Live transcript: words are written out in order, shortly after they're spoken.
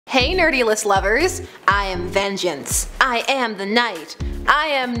Hey nerdy list lovers! I am Vengeance. I am the Knight. I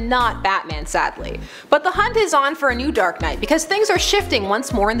am not Batman, sadly. But the hunt is on for a new Dark Knight because things are shifting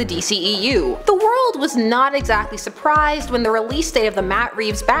once more in the DCEU. The world was not exactly surprised when the release date of the Matt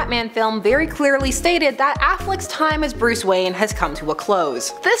Reeves Batman film very clearly stated that Affleck's time as Bruce Wayne has come to a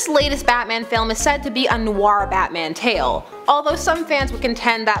close. This latest Batman film is said to be a noir Batman tale, although some fans would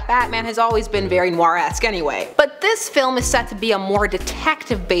contend that Batman has always been very noiresque anyway. But this film is set to be a more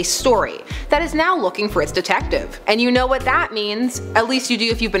detective-based story that is now looking for its detective. And you know what that means, at least you do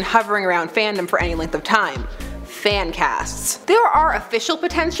if you've been hovering around fandom for any length of time. Fancasts. There are official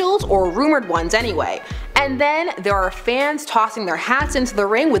potentials, or rumored ones anyway, and then there are fans tossing their hats into the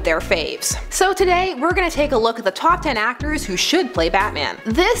ring with their faves. So today we're going to take a look at the top 10 actors who should play Batman.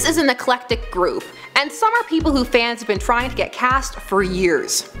 This is an eclectic group, and some are people who fans have been trying to get cast for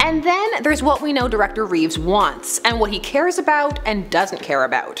years. And then there's what we know director Reeves wants, and what he cares about and doesn't care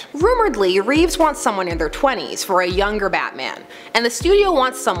about. Rumoredly, Reeves wants someone in their 20s for a younger Batman, and the studio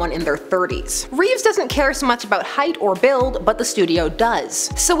wants someone in their 30s. Reeves doesn't care so much about height or build, but the studio does.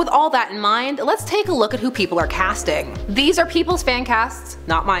 So with all that in mind, let's take a look at who people are casting. These are people's fan casts,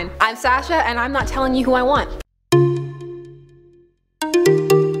 not mine. I'm Sasha, and I'm not telling you who I want.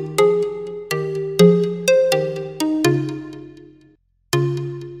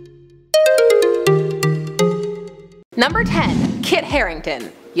 Number 10. Kit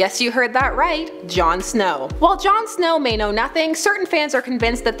Harington. Yes, you heard that right, Jon Snow. While Jon Snow may know nothing, certain fans are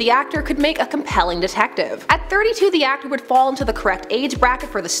convinced that the actor could make a compelling detective. At 32, the actor would fall into the correct age bracket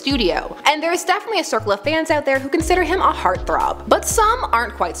for the studio, and there's definitely a circle of fans out there who consider him a heartthrob. But some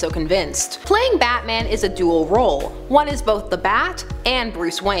aren't quite so convinced. Playing Batman is a dual role. One is both the Bat and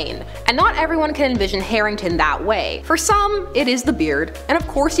Bruce Wayne, and not everyone can envision Harington that way. For some, it is the beard, and of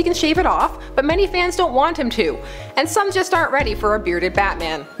course he can shave it off, but many fans don't want him to, and some just aren't ready for a bearded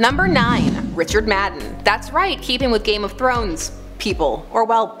Batman. Number 9. Richard Madden. That's right, keeping with Game of Thrones people, or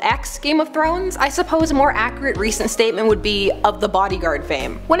well, ex-Game of Thrones? I suppose a more accurate recent statement would be of the Bodyguard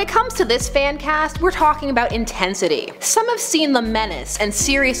fame. When it comes to this fan cast, we're talking about intensity. Some have seen the menace and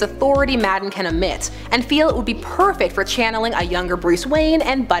serious authority Madden can emit, and feel it would be perfect for channeling a younger Bruce Wayne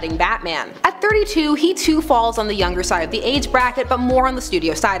and budding Batman. At 32, he too falls on the younger side of the age bracket, but more on the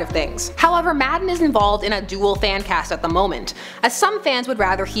studio side of things. However, Madden is involved in a dual fan cast at the moment, as some fans would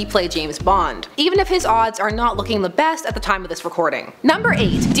rather he play James Bond, even if his odds are not looking the best at the time of this recording. Number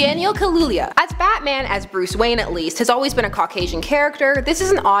 8. Daniel Kaluuya. As Batman, as Bruce Wayne at least, has always been a Caucasian character, this is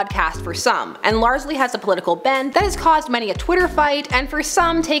an odd cast for some, and largely has a political bent that has caused many a Twitter fight, and for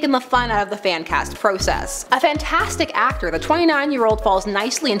some taken the fun out of the fan cast process. A fantastic actor, the 29-year-old falls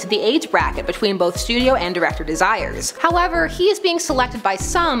nicely into the age bracket between both studio and director desires. However, he is being selected by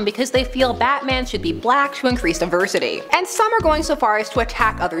some because they feel Batman should be black to increase diversity, and some are going so far as to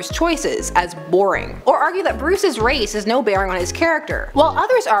attack others' choices as boring, or argue that Bruce's race has no bearing on his character, while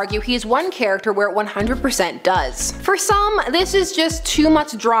others argue he is one character where it 100% does. For some, this is just too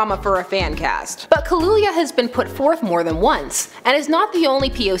much drama for a fan cast. But Kaluuya has been put forth more than once, and is not the only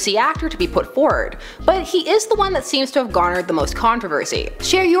POC actor to be put forward, but he is the one that seems to have garnered the most controversy.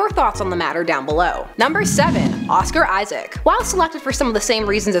 Share your thoughts on the matter down below. Number 7. Oscar Isaac. While selected for some of the same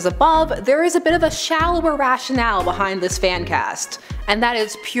reasons as above, there is a bit of a shallower rationale behind this fan cast, and that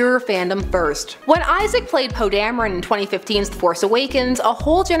is pure fandom thirst. When Isaac played Poe Dameron in 2015's The Force Awakens, a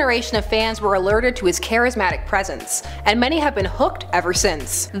whole generation of fans were alerted to his charismatic presence, and many have been hooked ever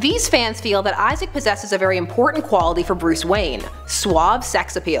since. These fans feel that Isaac possesses a very important quality for Bruce Wayne: suave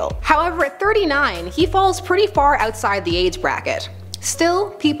sex appeal. However, at 39, he falls pretty far outside the age bracket. Still,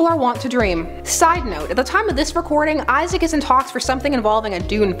 people are wont to dream. Side note, at the time of this recording, Isaac is in talks for something involving a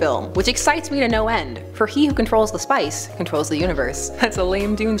Dune film, which excites me to no end, for he who controls the spice controls the universe. That's a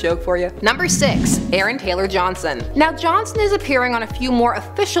lame Dune joke for you. Number 6. Aaron Taylor Johnson. Now, Johnson is appearing on a few more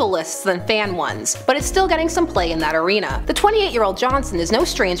official lists than fan ones, but is still getting some play in that arena. The 28-year-old Johnson is no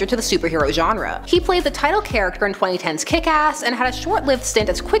stranger to the superhero genre. He played the title character in 2010's Kick-Ass and had a short-lived stint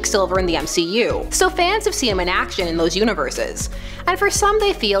as Quicksilver in the MCU, so fans have seen him in action in those universes. And for some,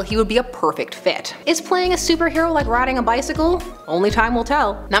 they feel he would be a perfect fit. Is playing a superhero like riding a bicycle? Only time will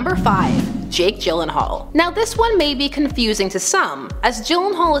tell. Number 5. Jake Gyllenhaal. Now this one may be confusing to some, as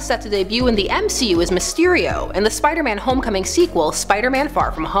Gyllenhaal is set to debut in the MCU as Mysterio in the Spider-Man Homecoming sequel, Spider-Man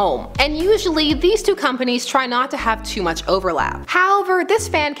Far From Home. And usually, these two companies try not to have too much overlap. However, this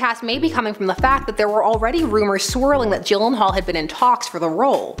fan cast may be coming from the fact that there were already rumors swirling that Gyllenhaal had been in talks for the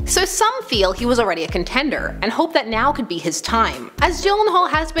role. So some feel he was already a contender, and hope that now could be his time, as Gyllenhaal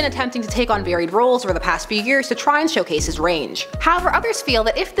has been attempting to take on varied roles over the past few years to try and showcase his range. However, others feel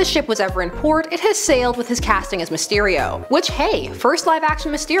that if the ship was ever in report, it has sailed with his casting as Mysterio. Which, hey, first live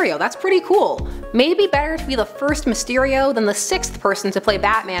action Mysterio, that's pretty cool. Maybe better to be the first Mysterio than the 6th person to play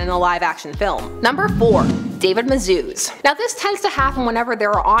Batman in a live action film. Number 4. David Mazouz. Now this tends to happen whenever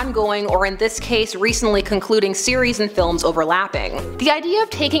there are ongoing, or in this case recently concluding, series and films overlapping. The idea of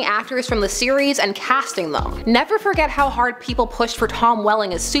taking actors from the series and casting them. Never forget how hard people pushed for Tom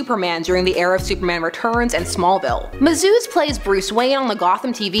Welling as Superman during the era of Superman Returns and Smallville. Mazouz plays Bruce Wayne on the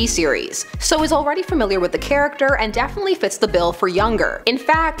Gotham TV series, so is already familiar with the character and definitely fits the bill for younger. In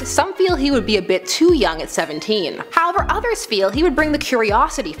fact, some feel he would be a bit too young at 17. However, others feel he would bring the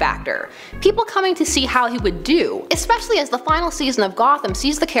curiosity factor, people coming to see how he would do, especially as the final season of Gotham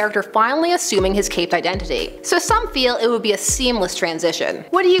sees the character finally assuming his caped identity. So some feel it would be a seamless transition.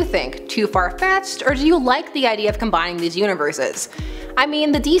 What do you think? Too far-fetched, or do you like the idea of combining these universes? I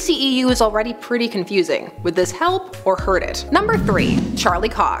mean, the DCEU is already pretty confusing. Would this help or hurt it? Number 3. Charlie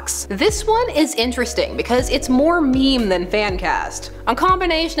Cox. This one is interesting because it's more meme than fancast. A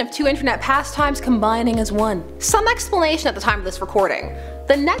combination of 2 internet pastimes combining as one. Some explanation at the time of this recording.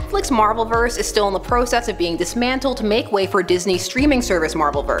 The Netflix Marvelverse is still in the process of being dismantled to make way for Disney's streaming service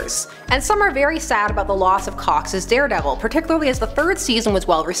Marvelverse, and some are very sad about the loss of Cox's Daredevil, particularly as the 3rd season was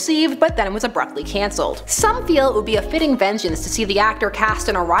well received but then was abruptly cancelled. Some feel it would be a fitting vengeance to see the actor cast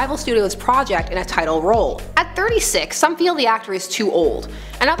in a rival studio's project in a title role. At 36, some feel the actor is too old,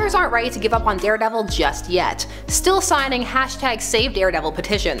 and others aren't ready to give up on Daredevil just yet, still signing #SaveDaredevil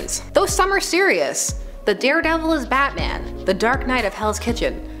petitions. Though some are serious. The Daredevil is Batman, the Dark Knight of Hell's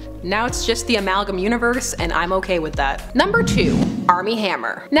Kitchen. Now it's just the Amalgam universe, and I'm okay with that. Number 2. Armie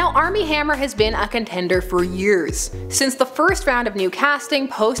Hammer. Now Armie Hammer has been a contender for years, since the first round of new casting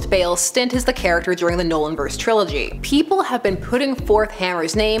post Bale's stint as the character during the Nolanverse trilogy. People have been putting forth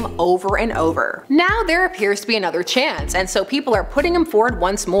Hammer's name over and over. Now there appears to be another chance, and so people are putting him forward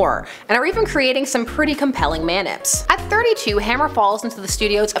once more, and are even creating some pretty compelling man-ups. At 32, Hammer falls into the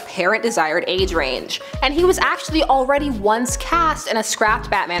studio's apparent desired age range, and he was actually already once cast in a scrapped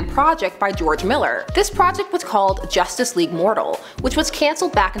Batman project by George Miller. This project was called Justice League Mortal, which was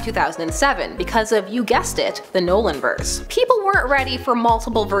cancelled back in 2007 because of, you guessed it, the Nolanverse. People weren't ready for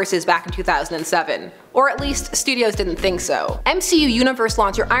multiple verses back in 2007. Or at least, studios didn't think so. MCU Universe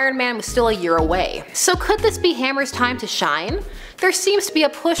launcher Iron Man was still a year away. So could this be Hammer's time to shine? There seems to be a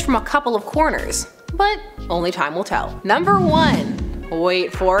push from a couple of corners, but only time will tell. Number 1.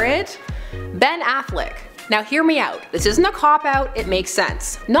 Wait for it. Ben Affleck. Now hear me out, this isn't a cop-out, it makes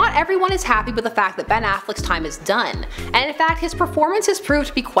sense. Not everyone is happy with the fact that Ben Affleck's time is done, and in fact his performance has proved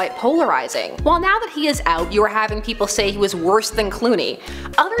to be quite polarizing. While now that he is out, you are having people say he was worse than Clooney,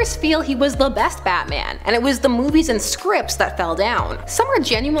 others feel he was the best Batman, and it was the movies and scripts that fell down. Some are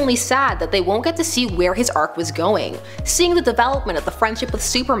genuinely sad that they won't get to see where his arc was going, seeing the development of the friendship with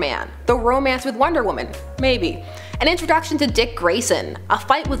Superman, the romance with Wonder Woman, maybe. An introduction to Dick Grayson, a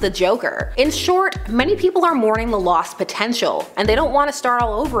fight with the Joker. In short, many people are mourning the lost potential, and they don't want to start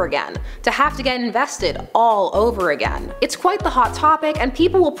all over again, to have to get invested all over again. It's quite the hot topic, and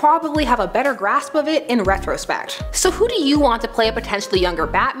people will probably have a better grasp of it in retrospect. So who do you want to play a potentially younger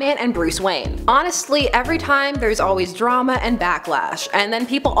Batman and Bruce Wayne? Honestly, every time there's always drama and backlash, and then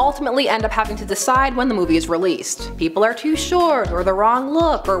people ultimately end up having to decide when the movie is released. People are too short, or the wrong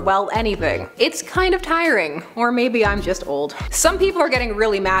look, or well, anything. It's kind of tiring, or maybe I'm just old. Some people are getting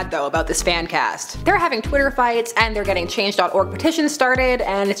really mad though about this fan cast. They're having Twitter fights, and they're getting change.org petitions started,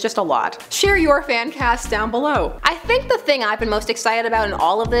 and it's just a lot. Share your fan cast down below. I think the thing I've been most excited about in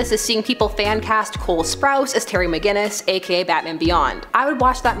all of this is seeing people fan cast Cole Sprouse as Terry McGinnis, aka Batman Beyond. I would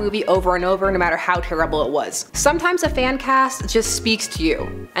watch that movie over and over no matter how terrible it was. Sometimes a fan cast just speaks to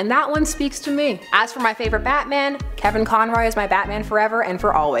you, and that one speaks to me. As for my favorite Batman, Kevin Conroy is my Batman forever and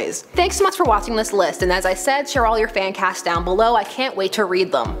for always. Thanks so much for watching this list, and as I said, share all your fan casts down below. I can't wait to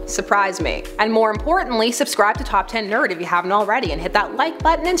read them. Surprise me. And more importantly, subscribe to Top 10 Nerd if you haven't already, and hit that like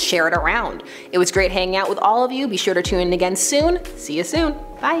button and share it around. It was great hanging out with all of you. Be sure to tune in again soon. See you soon.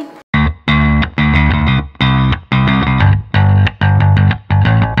 Bye.